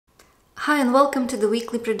Hi and welcome to the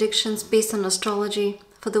weekly predictions based on astrology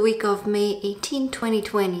for the week of May 18,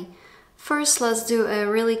 2020. First, let's do a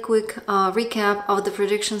really quick recap of the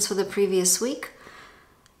predictions for the previous week.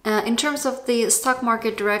 In terms of the stock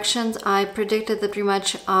market directions, I predicted that pretty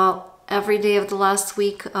much every day of the last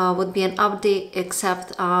week would be an update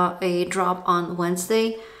except a drop on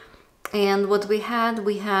Wednesday. And what we had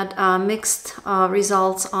mixed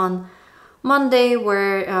results on Monday,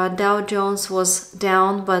 where Dow Jones was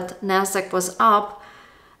down but Nasdaq was up.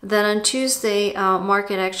 Then on Tuesday,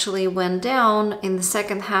 market actually went down. In the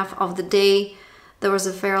second half of the day, there was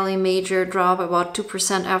a fairly major drop, about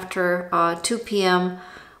 2% after 2 p.m.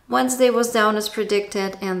 Wednesday was down as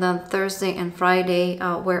predicted, and then Thursday and Friday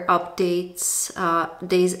were updates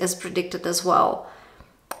days as predicted as well.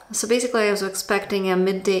 So basically, I was expecting a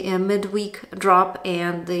midweek drop,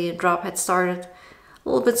 and the drop had started a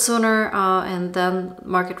little bit sooner, and then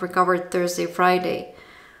market recovered Thursday, Friday.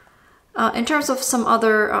 In terms of some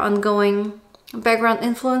other ongoing background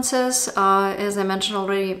influences, as I mentioned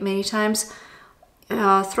already many times,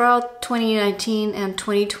 throughout 2019 and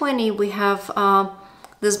 2020, we have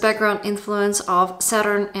this background influence of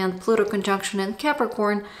Saturn and Pluto conjunction in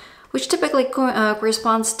Capricorn, which typically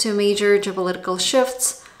corresponds to major geopolitical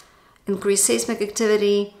shifts, increased seismic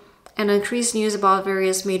activity, and increased news about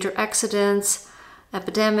various major accidents,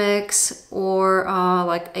 epidemics, or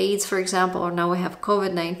like AIDS, for example, or now we have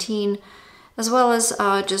COVID-19, as well as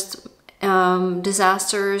just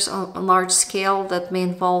disasters on large scale that may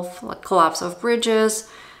involve like collapse of bridges,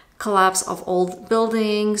 collapse of old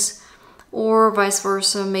buildings, or vice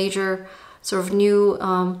versa, major sort of new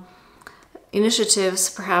initiatives.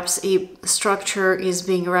 Perhaps a structure is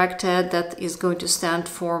being erected that is going to stand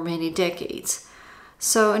for many decades.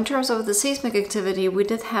 So in terms of the seismic activity, we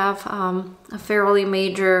did have a fairly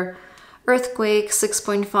major earthquake,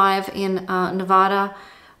 6.5 in Nevada,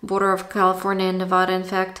 border of California and Nevada, in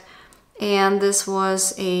fact. And this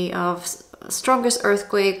was a strongest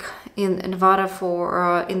earthquake in Nevada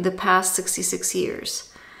for in the past 66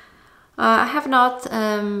 years. I have not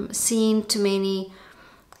seen too many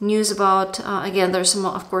news about, again, there's some,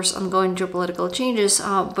 of course, ongoing geopolitical changes,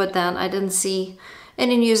 but then I didn't see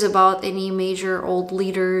any news about any major old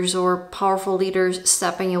leaders or powerful leaders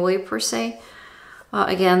stepping away per se.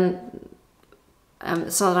 Again,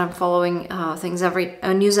 it's not that I'm following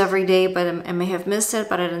news every day, but I may have missed it,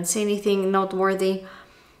 but I didn't see anything noteworthy.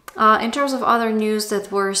 In terms of other news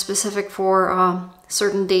that were specific for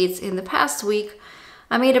certain dates in the past week,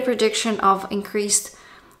 I made a prediction of increased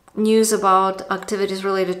news about activities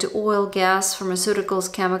related to oil, gas,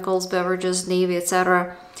 pharmaceuticals, chemicals, beverages, Navy,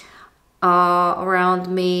 etc.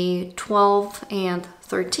 Around May 12 and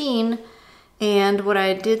 13, and what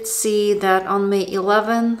I did see that on May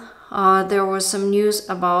 11 there was some news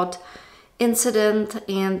about incident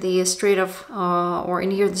in the Strait of or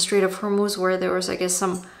near the Strait of Hormuz, where there was, I guess,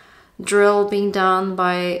 some drill being done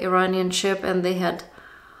by Iranian ship, and they had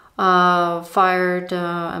fired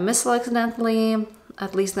a missile accidentally.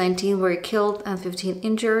 At least 19 were killed and 15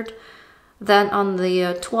 injured. Then on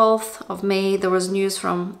the 12th of May, there was news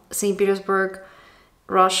from St. Petersburg,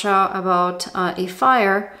 Russia, about a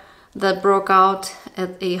fire that broke out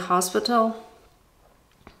at a hospital,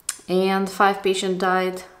 and 5 patients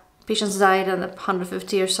died, and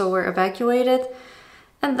 150 or so were evacuated.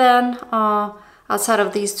 And then outside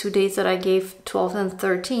of these 2 dates that I gave, 12th and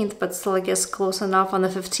 13th, but still I guess close enough, on the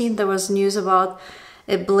 15th there was news about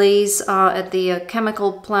a blaze at the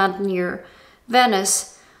chemical plant near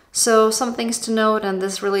Venice. So some things to note, and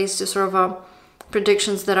this relates to sort of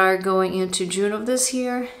predictions that are going into June of this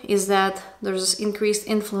year, is that there's increased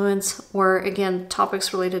influence where, again,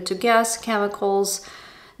 topics related to gas, chemicals,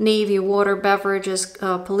 Navy, water, beverages,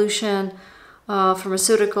 pollution,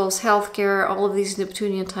 pharmaceuticals, healthcare, all of these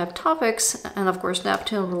Neptunian type topics, and of course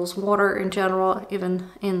Neptune rules water in general, even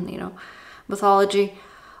in mythology,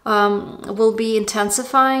 will be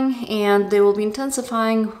intensifying, and they will be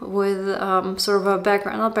intensifying with sort of a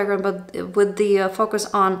but with the focus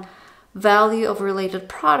on value of related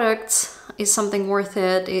products. Is something worth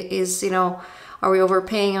it? Is, are we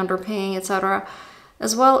overpaying, underpaying, etc.,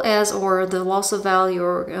 as well as, or the loss of value,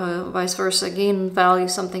 or vice versa, gain in value,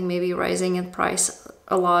 something maybe rising in price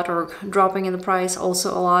a lot or dropping in the price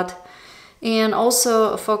also a lot. And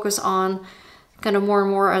also a focus on kind of more and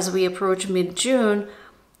more as we approach mid-June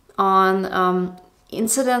on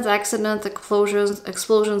incidents, accidents,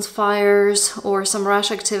 explosions, fires, or some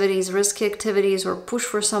rash activities, risky activities, or push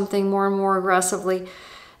for something more and more aggressively.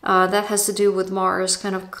 That has to do with Mars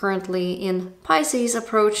kind of currently in Pisces,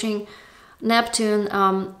 approaching Neptune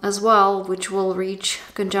as well, which will reach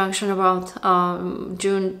conjunction about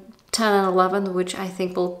June 10 and 11, which I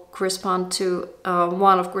think will correspond to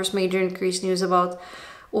one, of course, major increased news about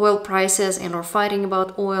oil prices and or fighting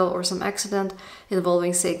about oil or some accident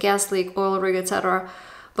involving, say, gas leak, oil rig, etc.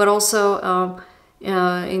 But also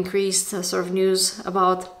increased sort of news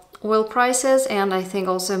about oil prices, and I think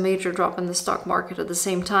also a major drop in the stock market at the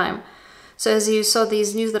same time. So as you saw,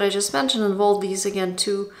 these news that I just mentioned involve these, again,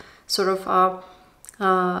 two sort of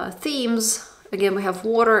themes. Again, we have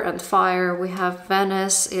water and fire. We have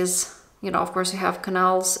Venice is, of course, you have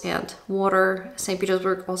canals and water. St.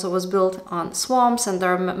 Petersburg also was built on swamps, and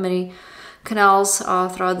there are many canals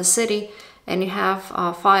throughout the city. And you have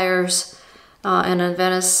fires, and in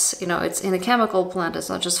Venice, it's in a chemical plant. It's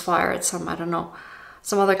not just fire. It's some, I don't know,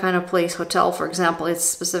 some other kind of place, hotel, for example. It's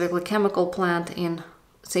specifically a chemical plant. In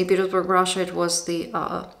St. Petersburg, Russia, it was the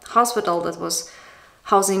hospital that was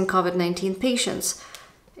housing COVID-19 patients.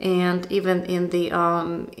 And even in the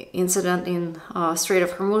incident in Strait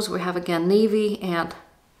of Hormuz, we have, again, Navy and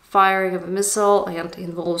firing of a missile, and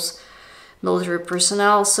involves military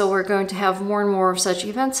personnel. So we're going to have more and more of such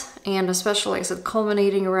events, and especially, like I said,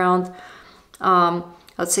 culminating around,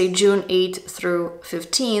 let's say, June 8th through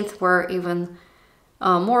 15th, where even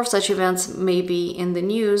more of such events may be in the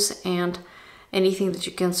news, and anything that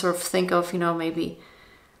you can sort of think of, maybe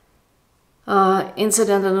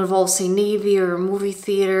incident that involves, say, Navy or movie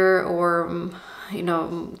theater or,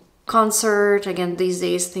 concert. Again, these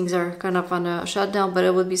days things are kind of on a shutdown, but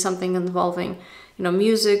it would be something involving,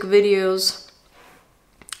 music, videos,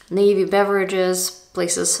 Navy, beverages,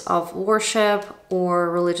 places of worship or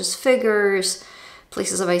religious figures,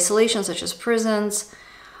 places of isolation such as prisons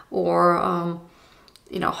or,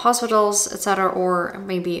 hospitals, etc., or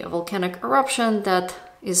maybe a volcanic eruption that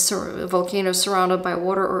is a volcano surrounded by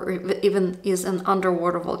water, or even is an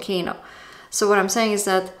underwater volcano. So what I'm saying is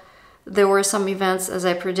that there were some events, as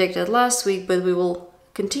I predicted last week, but we will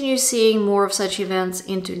continue seeing more of such events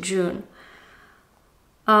into June.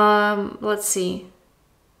 Let's see.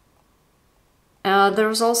 There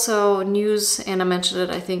was also news, and I mentioned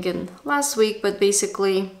it, I think, in last week, but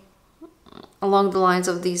basically along the lines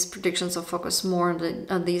of these predictions, I'll focus more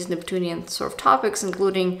on these Neptunian sort of topics,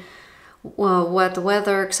 including wet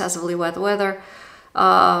weather, excessively wet weather,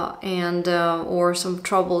 and or some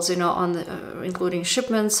troubles, on the including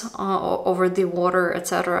shipments over the water,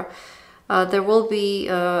 etc. There will be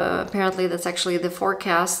apparently, that's actually the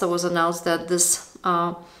forecast that was announced, that this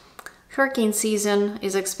hurricane season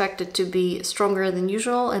is expected to be stronger than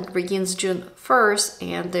usual and begins June 1st,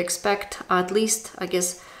 and they expect at least, I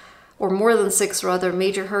guess, or more than 6 rather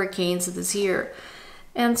major hurricanes this year.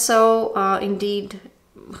 And so indeed,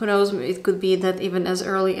 who knows, it could be that even as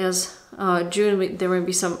early as June, there may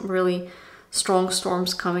be some really strong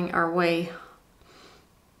storms coming our way.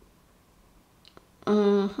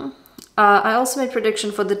 I also made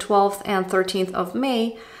prediction for the 12th and 13th of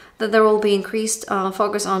May that there will be increased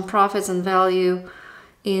focus on profits and value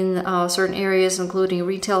in certain areas, including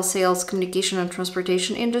retail, sales, communication, and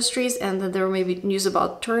transportation industries, and that there may be news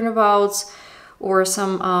about turnabouts or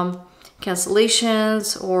some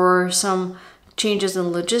cancellations or some changes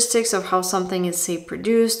in logistics of how something is, say,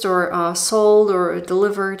 produced or sold or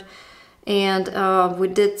delivered. And we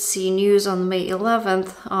did see news on May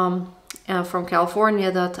 11th from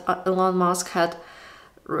California that Elon Musk had,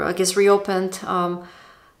 I guess, reopened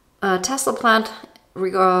a Tesla plant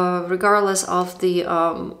regardless of the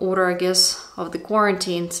order, I guess, of the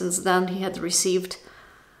quarantine. Since then, he had received,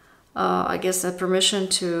 I guess, a permission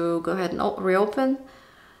to go ahead and reopen.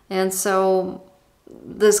 And so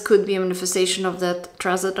this could be a manifestation of that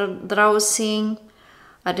transit that I was seeing.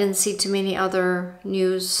 I didn't see too many other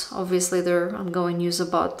news. Obviously, there are ongoing news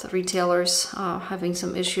about retailers having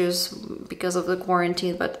some issues because of the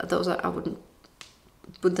quarantine, but those I wouldn't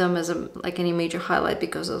put them as like any major highlight,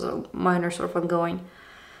 because those are minor sort of ongoing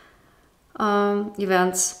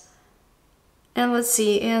events. And let's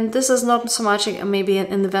see, and this is not so much maybe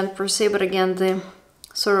an event per se, but again, the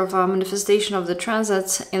sort of manifestation of the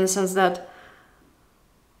transits, in the sense that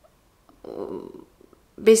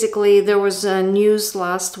basically there was news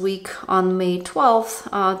last week on May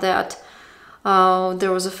 12th that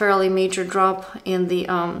there was a fairly major drop in the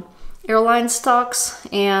airline stocks,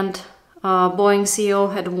 and Boeing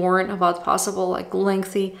CEO had warned about possible like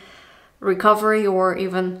lengthy recovery or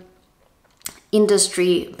even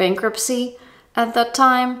industry bankruptcy at that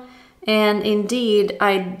time. And indeed,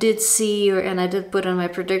 I did see, and I did put in my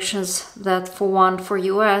predictions, that for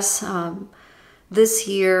US this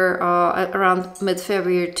year, around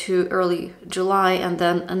mid-February to early July, and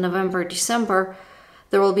then in November, December,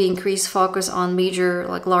 there will be increased focus on major,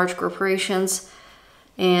 like large corporations,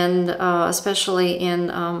 and especially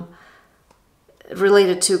in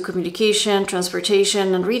related to communication,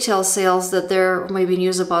 transportation, and retail sales, that there may be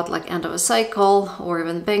news about like end of a cycle or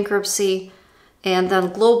even bankruptcy. And then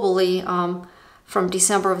globally, from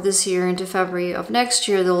December of this year into February of next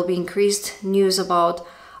year, there will be increased news about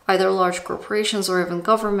either large corporations or even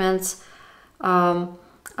governments,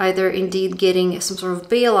 either indeed getting some sort of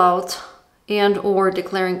bailout and or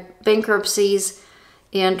declaring bankruptcies,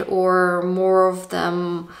 and or more of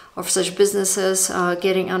them, of such businesses,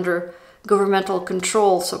 getting under governmental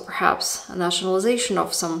control, so perhaps a nationalization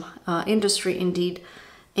of some industry indeed.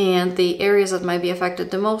 And the areas that might be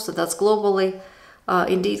affected the most, that's globally,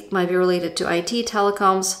 indeed might be related to IT,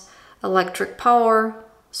 telecoms, electric power,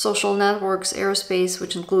 social networks, aerospace,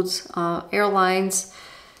 which includes airlines,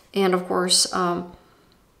 and of course,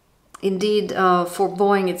 indeed, for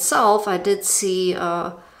Boeing itself, I did see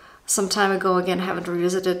some time ago, again, I haven't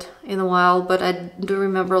revisited in a while, but I do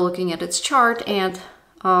remember looking at its chart, and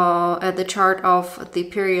at the chart of the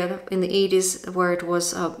period in the 80s where it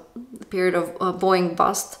was the period of Boeing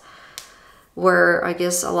bust, where I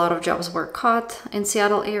guess a lot of jobs were cut in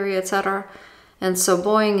Seattle area, etc. And so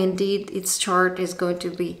Boeing, indeed, its chart is going to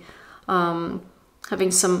be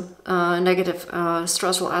having some negative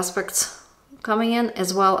stressful aspects coming in,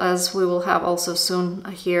 as well as we will have also soon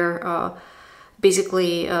here,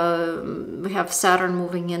 basically we have Saturn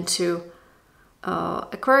moving into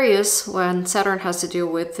Aquarius, when Saturn has to do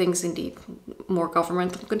with things indeed more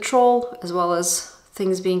governmental control, as well as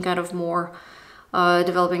things being kind of more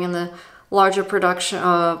developing in the larger production,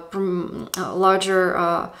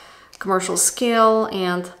 larger commercial scale,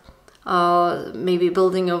 and maybe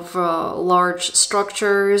building of large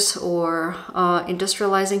structures or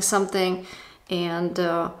industrializing something. And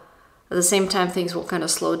at the same time, things will kind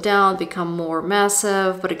of slow down, become more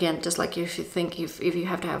massive. But again, just like if you think if you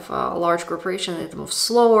have to have a large corporation, it moves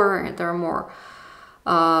slower, and there are more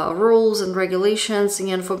rules and regulations.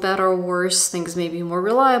 And for better or worse, things may be more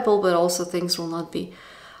reliable, but also things will not be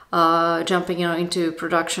jumping into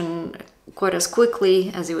production quite as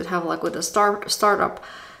quickly as you would have like with a startup.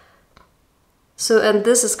 So, and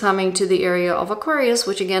this is coming to the area of Aquarius,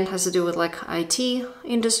 which again has to do with like IT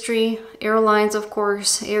industry, airlines, of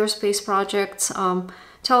course, aerospace projects,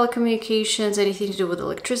 telecommunications, anything to do with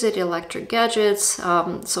electricity, electric gadgets,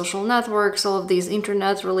 social networks, all of these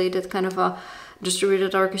internet related kind of a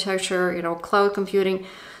distributed architecture, cloud computing.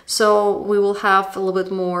 So we will have a little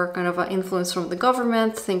bit more kind of an influence from the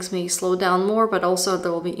government. Things may slow down more, but also they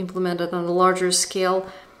will be implemented on a larger scale.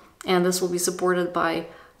 And this will be supported by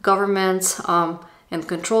governments and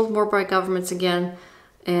controlled more by governments again.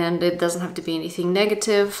 And it doesn't have to be anything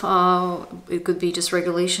negative. It could be just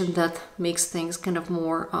regulation that makes things kind of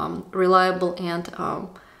more reliable and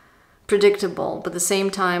predictable. But at the same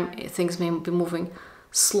time, things may be moving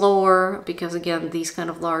slower because, again, these kind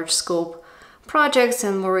of large scope projects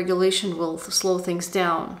and more regulation will slow things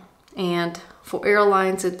down. And for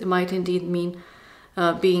airlines, it might indeed mean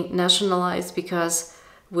being nationalized, because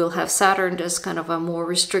we'll have Saturn as kind of a more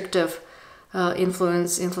restrictive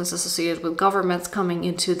influence associated with governments coming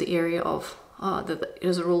into the area of that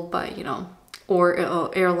is ruled by,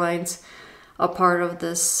 or airlines are part of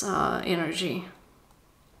this energy.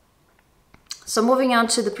 So moving on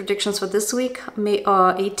to the predictions for this week, May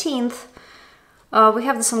 18th, we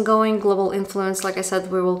have this ongoing global influence. Like I said,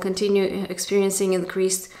 we will continue experiencing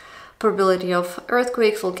increased probability of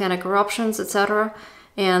earthquake, volcanic eruptions, etc.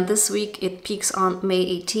 And this week it peaks on May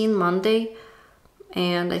 18, Monday.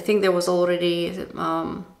 And I think there was already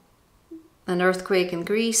an earthquake in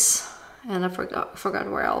Greece, and I forgot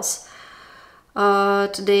where else.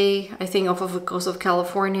 Today, I think off of the coast of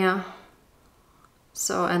California.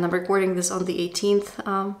 So, and I'm recording this on the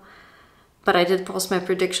 18th. But I did post my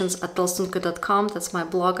predictions at telstunka.com. That's my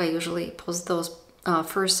blog. I usually post those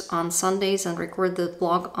first on Sundays and record the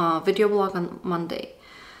blog, video blog on Monday.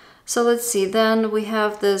 So let's see, then we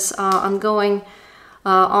have this ongoing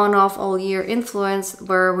on-off all-year influence,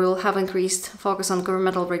 where we will have increased focus on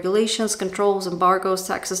governmental regulations, controls, embargoes,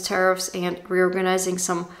 taxes, tariffs, and reorganizing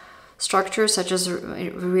some structures, such as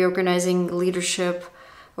reorganizing leadership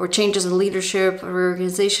or changes in leadership,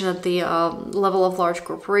 reorganization at the level of large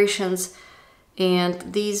corporations.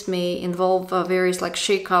 And these may involve various like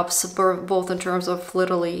shakeups, both in terms of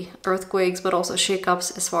literally earthquakes, but also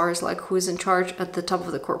shakeups as far as like who is in charge at the top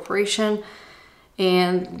of the corporation.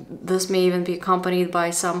 And this may even be accompanied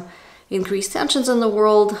by some increased tensions in the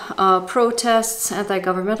world, protests,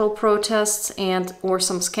 anti-governmental protests, and or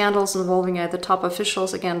some scandals involving either top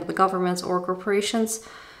officials, again, the governments or corporations.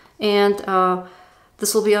 And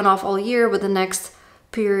this will be on off all year, with the next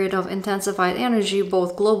period of intensified energy,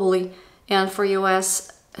 both globally and for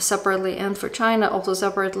US, separately, and for China also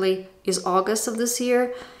separately is August of this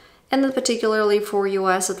year. And then particularly for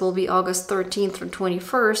US, it will be August 13th through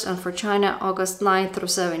 21st, and for China, August 9th through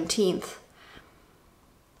 17th.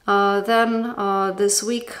 Then this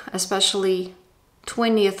week, especially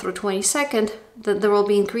 20th through 22nd, there will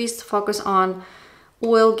be increased focus on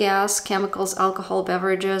oil, gas, chemicals, alcohol,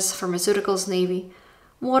 beverages, pharmaceuticals, navy,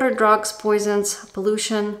 water, drugs, poisons,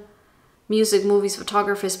 pollution, music, movies,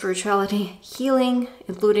 photography, spirituality, healing,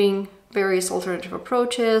 including various alternative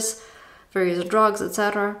approaches, various drugs,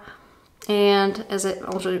 etc. And as I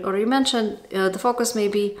already mentioned, the focus may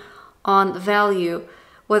be on value,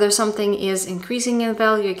 whether something is increasing in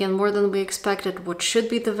value, again, more than we expected, what should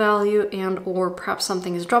be the value, and or perhaps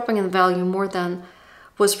something is dropping in value more than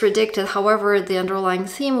was predicted. However, the underlying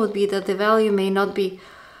theme would be that the value may not be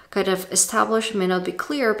kind of established, may not be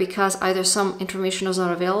clear, because either some information is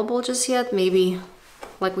not available just yet, maybe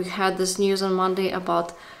like we had this news on Monday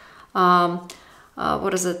about some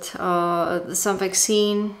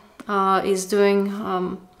vaccine is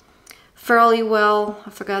doing fairly well. I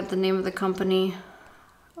forgot the name of the company.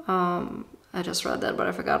 I just read that, but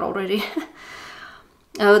I forgot already.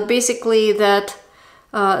 But basically that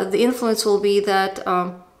the influence will be that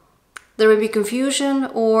there may be confusion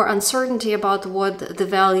or uncertainty about what the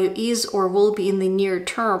value is or will be in the near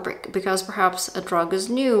term, because perhaps a drug is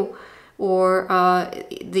new, or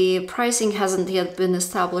the pricing hasn't yet been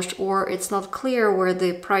established, or it's not clear where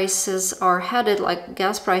the prices are headed, like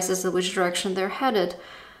gas prices, in which direction they're headed.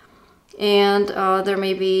 And there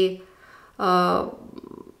may be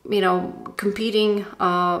competing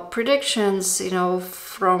predictions,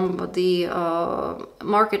 from the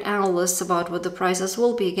market analysts about what the prices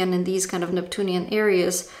will be, again, in these kind of Neptunian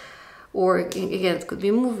areas. Or again, it could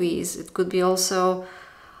be movies, it could be also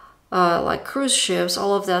like cruise ships.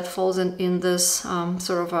 All of that falls in this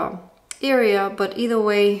sort of area. But either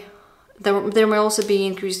way, there may also be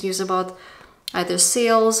increased news about either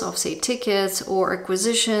sales of, say, tickets, or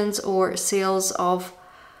acquisitions, or sales of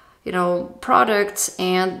products,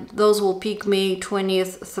 and those will peak May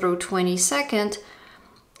 20th through 22nd.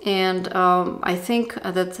 And I think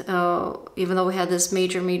that even though we had this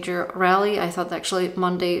major rally, I thought actually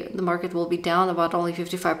Monday the market will be down about only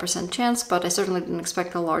 55% chance, but I certainly didn't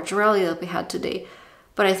expect a large rally that we had today.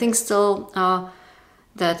 But I think still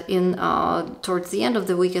that towards the end of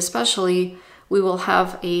the week especially, we will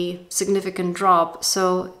have a significant drop.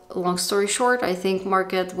 So long story short, I think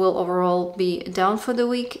market will overall be down for the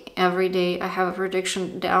week. Every day I have a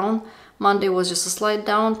prediction down. Monday was just a slight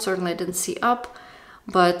down. Certainly I didn't see up.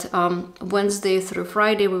 But Wednesday through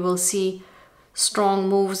Friday, we will see strong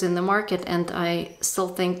moves in the market, and I still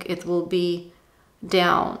think it will be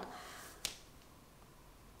down.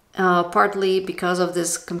 Partly because of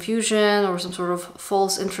this confusion or some sort of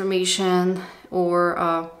false information,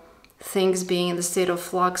 or things being in the state of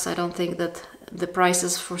flux. I don't think that the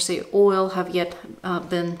prices for, say, oil have yet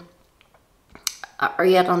are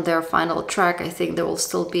yet on their final track. I think there will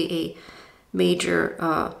still be a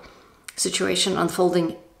major situation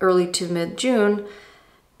unfolding early to mid-June,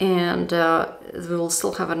 and we will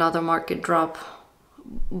still have another market drop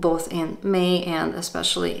both in May and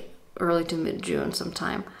especially early to mid-June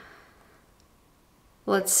sometime.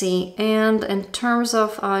 Let's see. And in terms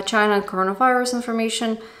of China and coronavirus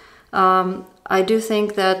information, I do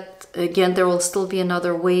think that, again, there will still be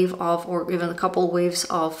another wave of, or even a couple waves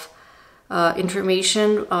of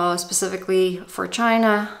information, specifically for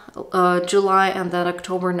China. July and then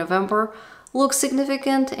October, November looks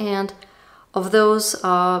significant, and of those,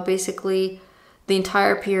 basically the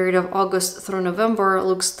entire period of August through November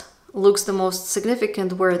looks the most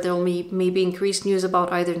significant, where there will be maybe increased news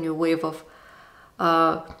about either new wave of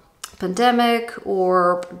pandemic,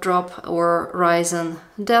 or drop or rise in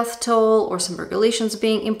death toll, or some regulations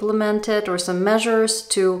being implemented, or some measures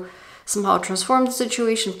to somehow transform the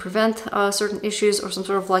situation, prevent certain issues, or some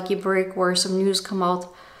sort of lucky break where some news come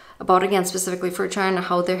out about, again, specifically for China,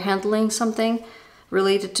 how they're handling something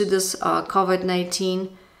related to this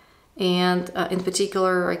COVID-19. And in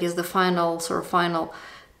particular, I guess the final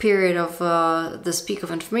period of this peak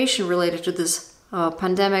of information related to this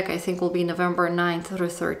pandemic, I think, will be November 9th through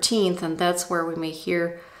 13th. And that's where we may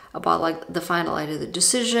hear about like the final either the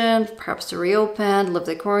decision, perhaps to reopen, lift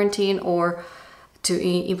the quarantine, or to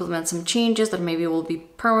implement some changes that maybe will be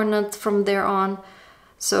permanent from there on.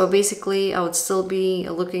 So basically, I would still be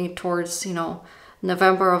looking towards,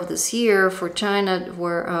 November of this year for China,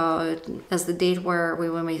 where as the date where we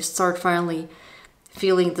may start finally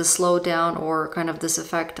feeling the slowdown, or kind of this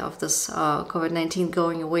effect of this COVID-19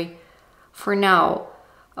 going away for now.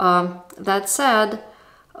 That said,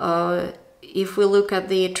 if we look at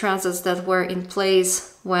the transits that were in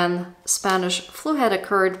place when Spanish flu had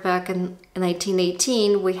occurred back in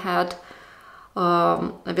 1918. We had,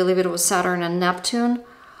 I believe it was Saturn and Neptune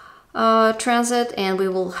transit, and we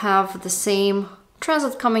will have the same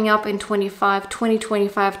transit coming up in 2025,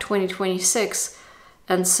 2026.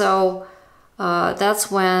 And so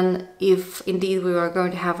that's when, if indeed we are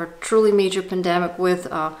going to have a truly major pandemic with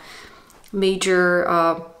major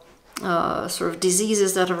sort of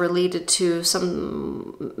diseases that are related to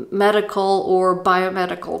some medical or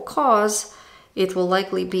biomedical cause, it will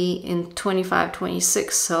likely be in 25,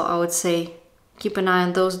 26. So I would say keep an eye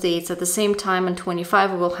on those dates. At the same time, in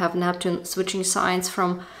 25, we will have Neptune switching signs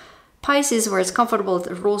from Pisces, where it's comfortable,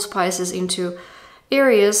 it rules Pisces, into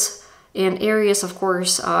Aries. And Aries, of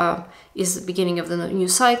course, is the beginning of the new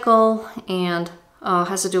cycle and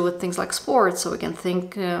has to do with things like sports. So we can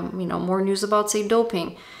think, more news about, say,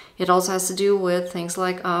 doping. It also has to do with things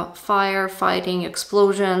like fire, fighting,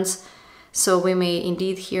 explosions. So we may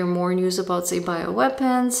indeed hear more news about, say,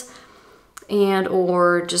 bioweapons and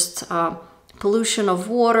or just pollution of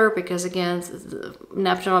water, because again,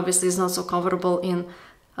 Neptune obviously is not so comfortable in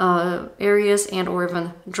areas, and or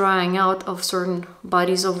even drying out of certain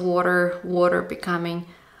bodies of water becoming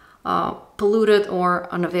polluted or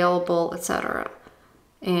unavailable, etc.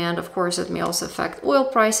 And of course, it may also affect oil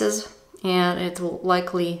prices, and it will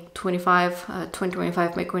likely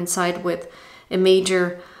 2025 may coincide with a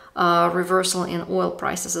major reversal in oil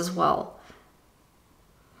prices as well.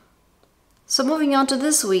 So moving on to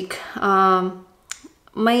this week,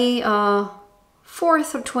 May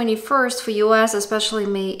 4th or 21st for US, especially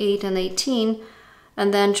May 8 and 18,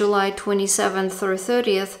 and then July 27th or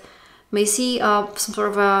 30th, may see some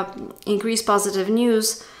sort of increased positive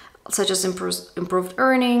news, such as improved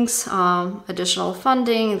earnings, additional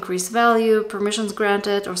funding, increased value, permissions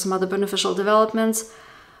granted, or some other beneficial developments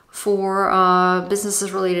for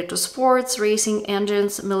businesses related to sports, racing,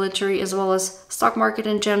 engines, military, as well as stock market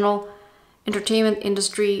in general, entertainment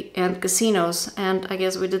industry, and casinos. And I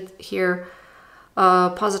guess we did hear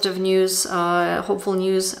positive news, hopeful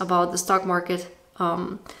news about the stock market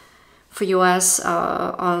for US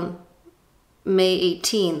on May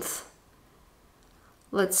 18th.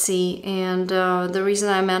 Let's see, and the reason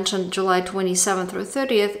I mentioned July 27th or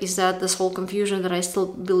 30th is that this whole confusion that I still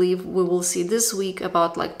believe we will see this week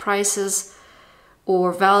about like prices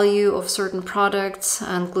or value of certain products,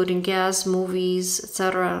 including gas, movies,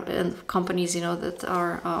 etc., and companies, that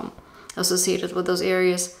are associated with those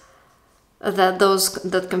areas,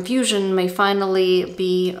 that confusion may finally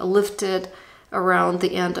be lifted around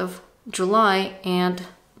the end of July, and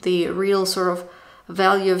the real sort of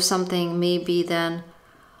value of something may be then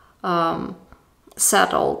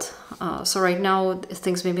settled. So right now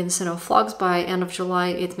things may be in the state of flux. By end of July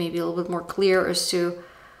it may be a little bit more clear as to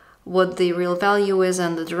what the real value is,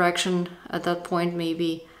 and the direction at that point may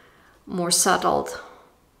be more settled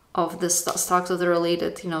of the stocks that are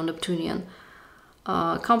related, Neptunian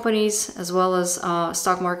companies, as well as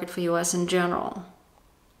stock market for US in general.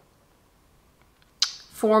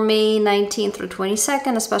 For May 19th through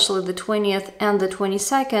 22nd, especially the 20th and the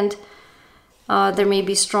 22nd, there may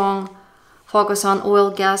be strong focus on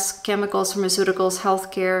oil, gas, chemicals, pharmaceuticals,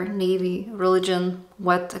 healthcare, navy, religion,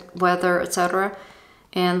 weather, etc.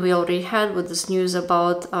 And we already had with this news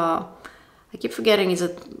about, I keep forgetting, is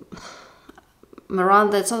it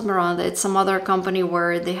Miranda? It's not Miranda, it's some other company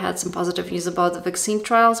where they had some positive news about the vaccine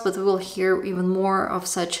trials, but we will hear even more of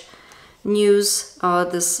such news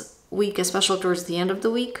this week, especially towards the end of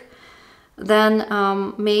the week. Then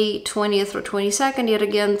May 20th or 22nd, yet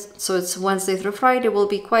again, so it's Wednesday through Friday, will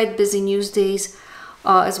be quite busy news days,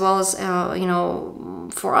 as well as,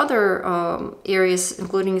 for other areas,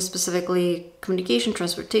 including specifically communication,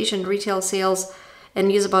 transportation, retail sales, and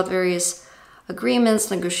news about various agreements,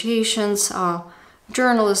 negotiations,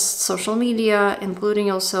 journalists, social media, including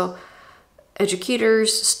also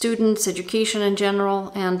educators, students, education in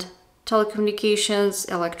general, and telecommunications,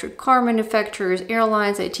 electric car manufacturers,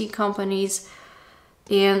 airlines, IT companies.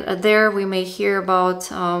 And there we may hear about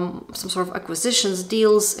some sort of acquisitions,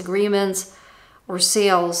 deals, agreements, or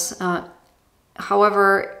sales.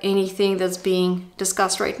 However, anything that's being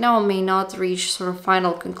discussed right now may not reach sort of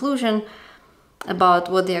final conclusion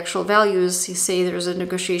about what the actual value is. You say there's a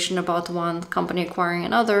negotiation about one company acquiring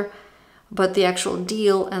another, but the actual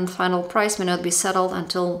deal and final price may not be settled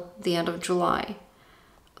until the end of July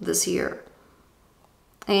this year.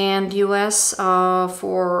 And US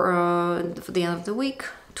for the end of the week,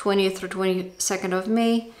 20th through 22nd of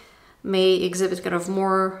May, may exhibit kind of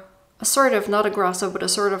more assertive, not aggressive, but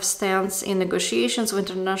assertive stance in negotiations with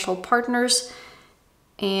international partners,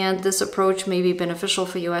 and this approach may be beneficial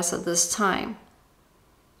for US at this time.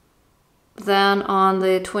 Then on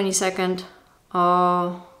the 22nd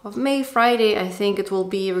of May, Friday, I think it will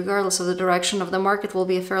be, regardless of the direction of the market, will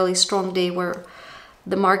be a fairly strong day where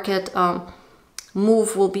the market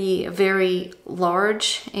move will be very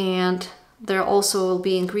large, and there also will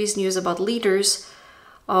be increased news about leaders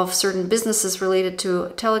of certain businesses related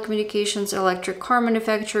to telecommunications, electric car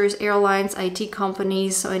manufacturers, airlines, IT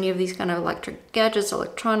companies, so any of these kind of electric gadgets,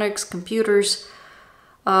 electronics, computers,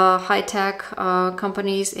 high-tech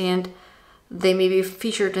companies, and they may be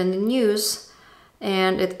featured in the news,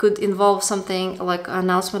 and it could involve something like an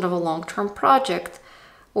announcement of a long-term project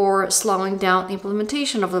or slowing down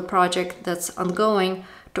implementation of the project that's ongoing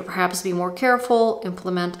to perhaps be more careful,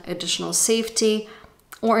 implement additional safety,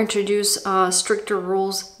 or introduce stricter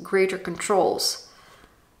rules, greater controls.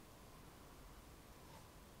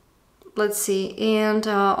 Let's see, and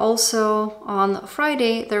also on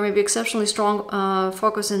Friday, there may be exceptionally strong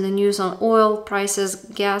focus in the news on oil prices,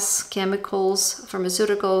 gas, chemicals,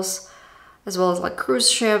 pharmaceuticals, as well as like cruise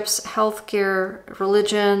ships, healthcare,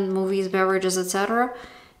 religion, movies, beverages, etc.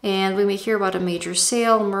 And we may hear about a major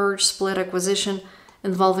sale, merge, split, acquisition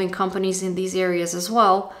involving companies in these areas as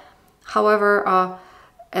well. However,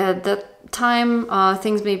 at that time,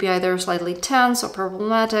 things may be either slightly tense or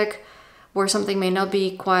problematic, where something may not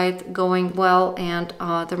be quite going well, and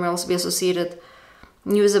there may also be associated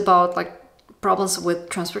news about like problems with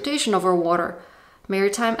transportation over water,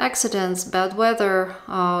 maritime accidents, bad weather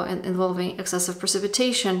involving excessive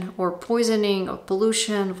precipitation or poisoning or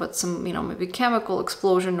pollution with some, maybe chemical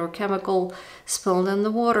explosion or chemical spilled in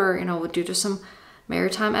the water, due to some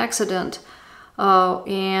maritime accident.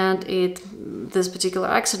 And this particular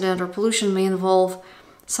accident or pollution may involve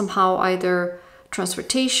somehow either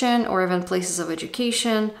transportation or even places of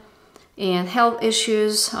education and health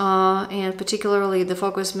issues, and particularly the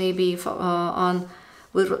focus may be on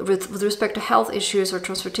with respect to health issues or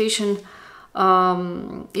transportation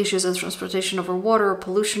issues as transportation over water,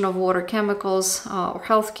 pollution of water, chemicals, or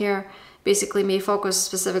healthcare. Basically may focus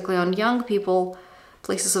specifically on young people,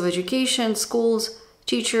 places of education, schools,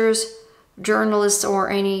 teachers, journalists, or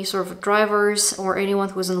any sort of drivers or anyone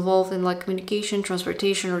who is involved in like communication,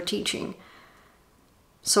 transportation, or teaching.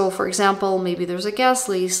 So for example, maybe there's a gas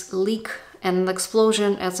leak and an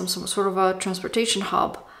explosion at some sort of a transportation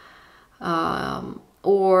hub,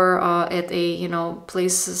 or at a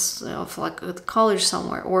places of like at college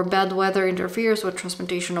somewhere, or bad weather interferes with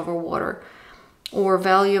transportation over water, or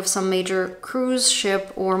value of some major cruise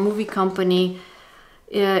ship or movie company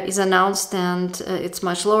is announced and it's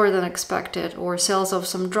much lower than expected, or sales of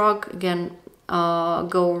some drug again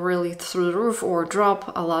go really through the roof or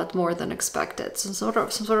drop a lot more than expected. So some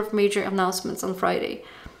sort of major announcements on Friday.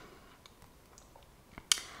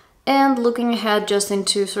 And looking ahead just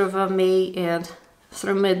into sort of May and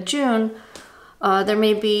through mid-June, there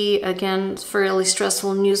may be again fairly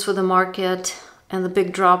stressful news for the market, and the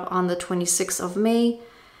big drop on the 26th of May,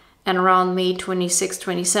 and around May 26,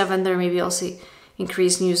 27, there may be also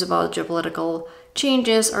increased news about geopolitical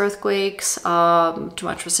changes, earthquakes, too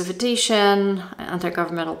much precipitation,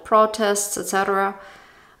 anti-governmental protests, etc.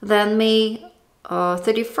 Then May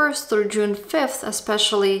 31st through June 5th,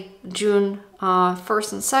 especially June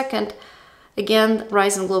 1st and 2nd, again,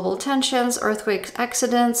 rise in global tensions, earthquakes,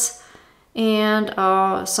 accidents, and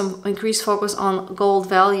some increased focus on gold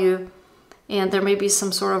value. And there may be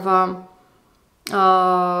some sort of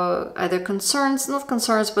either concerns, not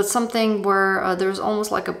concerns, but something where there's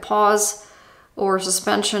almost like a pause or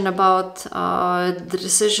suspension about the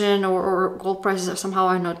decision, or gold prices are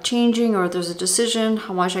somehow not changing, or there's a decision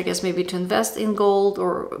how much, I guess, maybe to invest in gold,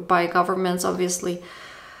 or by governments, obviously.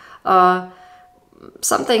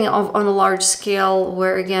 Something on a large scale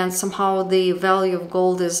where, again, somehow the value of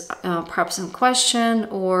gold is perhaps in question,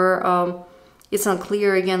 or it's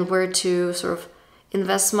unclear, again, where to sort of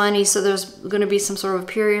invest money. So there's going to be some sort of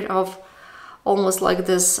period of almost like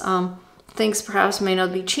this, things perhaps may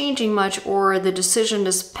not be changing much, or the decision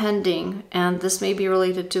is pending, and this may be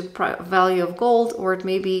related to value of gold, or it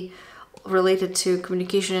may be related to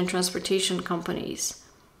communication and transportation companies.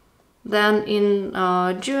 Then in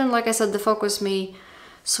June, like I said, the focus may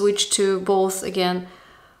switch to both, again,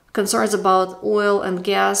 concerns about oil and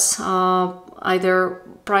gas, either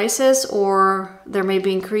prices, or there may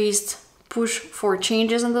be increased push for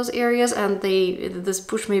changes in those areas, and this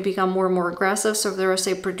push may become more and more aggressive. So if there are,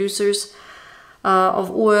 say, producers of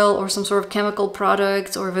oil or some sort of chemical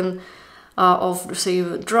products, or even of,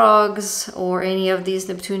 say, drugs, or any of these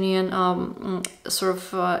Neptunian sort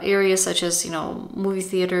of areas, such as, movie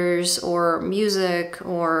theaters, or music,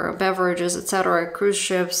 or beverages, etc., cruise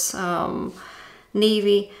ships,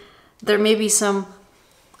 Navy, there may be some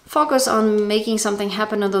focus on making something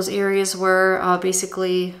happen in those areas where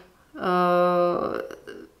basically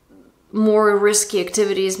more risky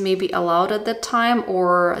activities may be allowed at that time,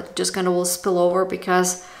 or just kind of will spill over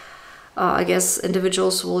because I guess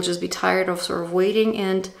individuals will just be tired of sort of waiting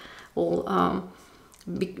and will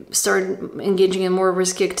start engaging in more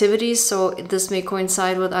risky activities. So this may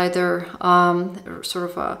coincide with either sort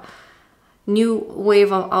of a new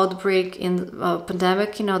wave of outbreak in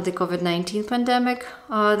pandemic, the COVID-19 pandemic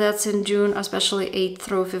that's in June, especially 8th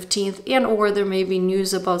through 15th, and or there may be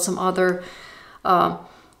news about some other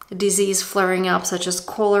disease flaring up, such as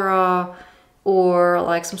cholera, or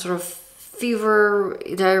like some sort of fever,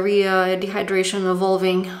 diarrhea, dehydration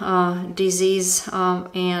involving disease,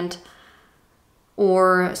 and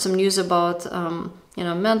or some news about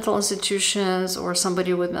mental institutions, or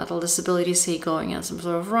somebody with mental disability, say, going on some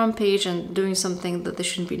sort of rampage and doing something that they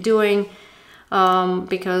shouldn't be doing,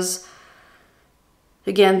 because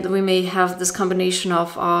again, we may have this combination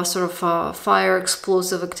of fire,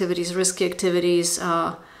 explosive activities, risky activities,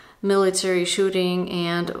 military shooting,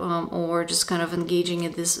 and or just kind of engaging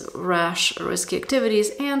in these rash, risky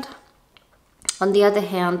activities. And on the other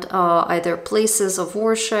hand, either places of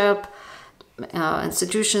worship,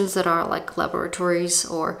 institutions that are like laboratories,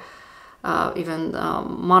 or even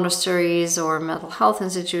monasteries or mental health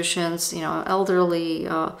institutions, elderly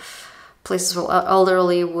places where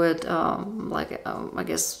elderly would I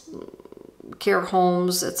guess care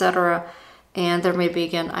homes, etc. And there may be,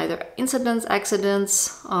 again, either incidents,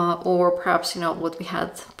 accidents, or perhaps what we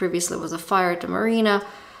had previously was a fire at the marina,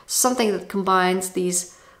 something that combines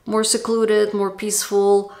these more secluded, more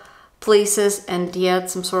peaceful places, and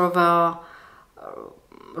yet some sort of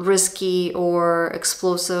risky or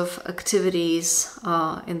explosive activities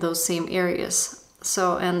in those same areas.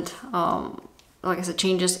 So, and like I said,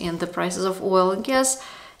 changes in the prices of oil and gas,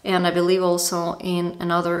 and I believe also in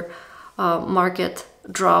another market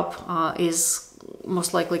drop is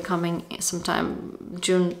most likely coming sometime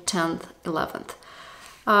June 10th, 11th.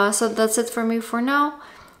 So that's it for me for now,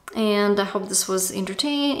 and I hope this was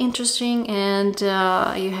entertaining, interesting, and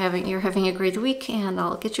you're having a great week, and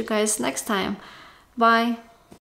I'll get you guys next time. Bye.